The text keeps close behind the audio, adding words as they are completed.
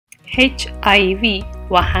HIV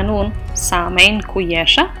waa xanuun saameyn ku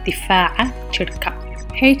yeesha difaaca jirka.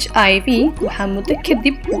 HIV waxaa muddo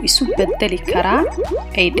kadib uu isu bedeli karaa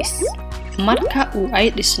AIDS. Marka uu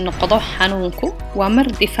AIDS noqdo xanuunku waa mar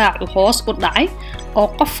difaacu hoos u dhacay oo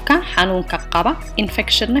qofka xanuunka qaba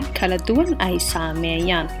infekshanno kala duwan ay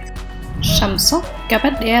saameeyaan. Shamso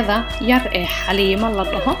gabadheeda yar ee Xaliimo la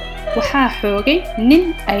dhaho waxaa xoogay nin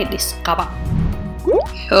AIDS qaba.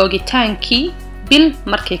 Xoogitaankii bil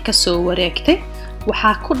markay ka soo wareegtay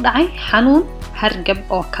waxaa ku dhacay xanuun hargab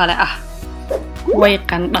oo kale ah. Way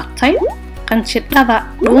qandhatay, qanjidhada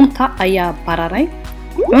dhuunta ayaa bararay,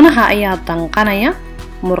 cunaha ayaa danqanaya,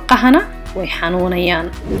 murqahana way xanuunayaan.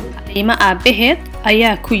 Xaliimo aabaheed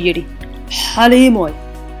ayaa ku yidhi, Xaliimoy,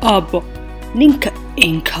 aabbo, ninka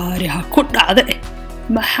inkaariha ku dhacda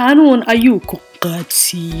ma xanuun ayuu ku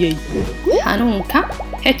qaadsiiyey? Xanuunka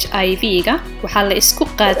HIV-ga waxaa la isku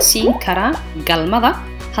qaadsiin karaa galmada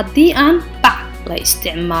haddii aan bac la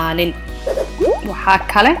isticmaalin. Waxaa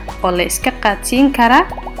kale oo la iska qaadsiin karaa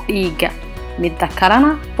dhiigga. Midda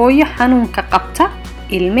kalena hooyo xanuunka qabta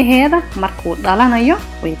ilmaheeda markuu dhalanayo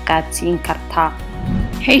way qaadsiin kartaa.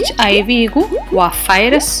 HIV-gu waa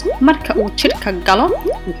virus marka uu jirka galo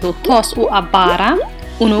wuxuu toos u abbaaraa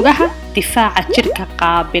unugaha difaaca jirka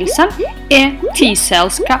qaabilsan ee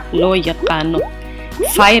T-cellska loo yaqaano.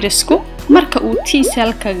 Virusku marka uu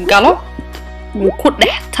T-cellka galo wuu ku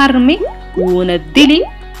dhex tarmi wuuna dili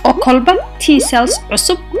oo kolba T-cells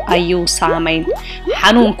cusub ayuu saameyn.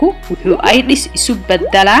 Xanuunku wuxuu AIDS isu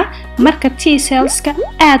bedelaa marka T-cellska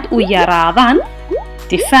aad u yaraadaan,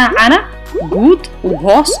 difaacana guud uu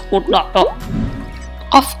hoos u dhaco.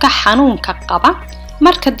 Qofka xanuunka qaba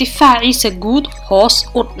marka difaaciisa guud hoos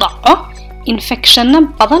u dhaco, infekshanno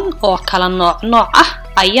badan oo kala nooc ah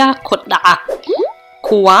ayaa ku dhaca.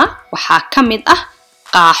 Kuwa waxaa ka mid ah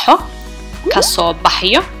qaaxo, ka soo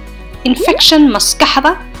baxyo, infekshan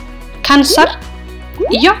maskaxda, kansar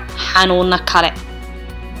iyo xanuuno kale.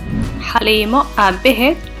 Xaliimo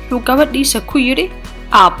aabaheed wuxuu gabadhiisa ku yidhi,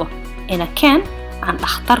 aabbo, inakeen aan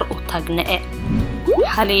dhakhtar u tagne.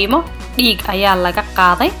 Xaliimo dhiig ayaa laga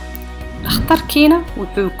qaaday. Dhakhtarkiina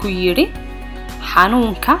wuxuu ku yidhi,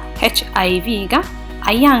 xanuunka HIV-ga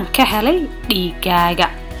ayaan ka helay dhiigaaga.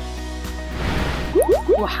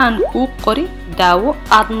 Waxaan kuu qori daawo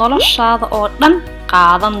aad noloshaada oo dhan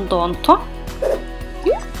qaadan doonto.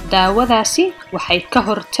 Daawadaasi waxay ka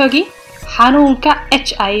hortagi xanuunka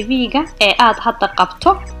HIV-ga ee aad hadda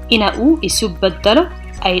qabto uu isu bedelo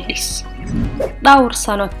AIDS. Dhowr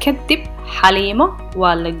sano kadib Xaliimo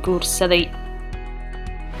waa la guursaday.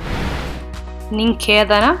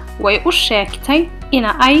 Ninkeedana way u sheegtay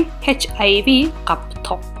ay HIV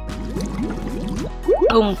qabto.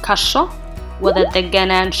 Dhunkasho, wada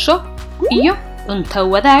deganaansho iyo cunto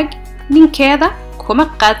wadaag ninkeeda kuma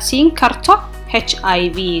qaadsiin karto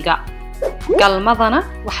HIV-ga. Galmadana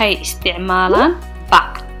waxay isticmaalaan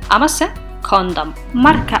bac amase condom.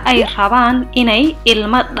 Marka ay rabaan inay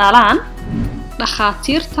ilmo dhalaan,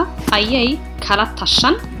 dhakhaatiirta ayay kala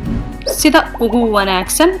tashan sida ugu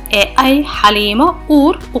wanaagsan ee ay Xaliimo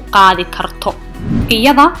uur u qaadi karto,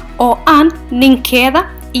 iyada oo aan ninkeeda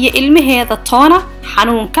iyo ilmaheeda toona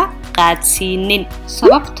xanuunka qaadsiinin.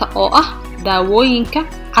 Sababta oo ah daawooyinka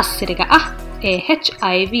casriga ah ee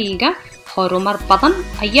HIV-ga horumar badan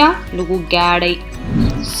ayaa lagu gaadhay.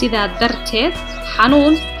 Sidaa darteed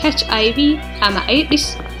xanuun HIV ama AIDS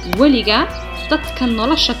weligaa dadka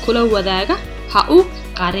nolosha kula wadaaga ha u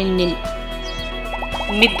qarinin.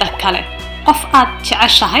 Midda kale, qof aad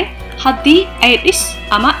jeceshahay haddii AIDS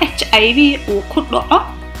ama HIV uu ku dhaco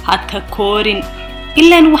ha ka koorin.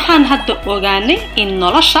 Ilaan waxaan hadda ogaanay in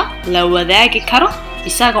nolosha la wadaagi karo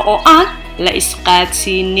isaga oo aan la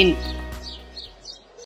isqaadsiinin.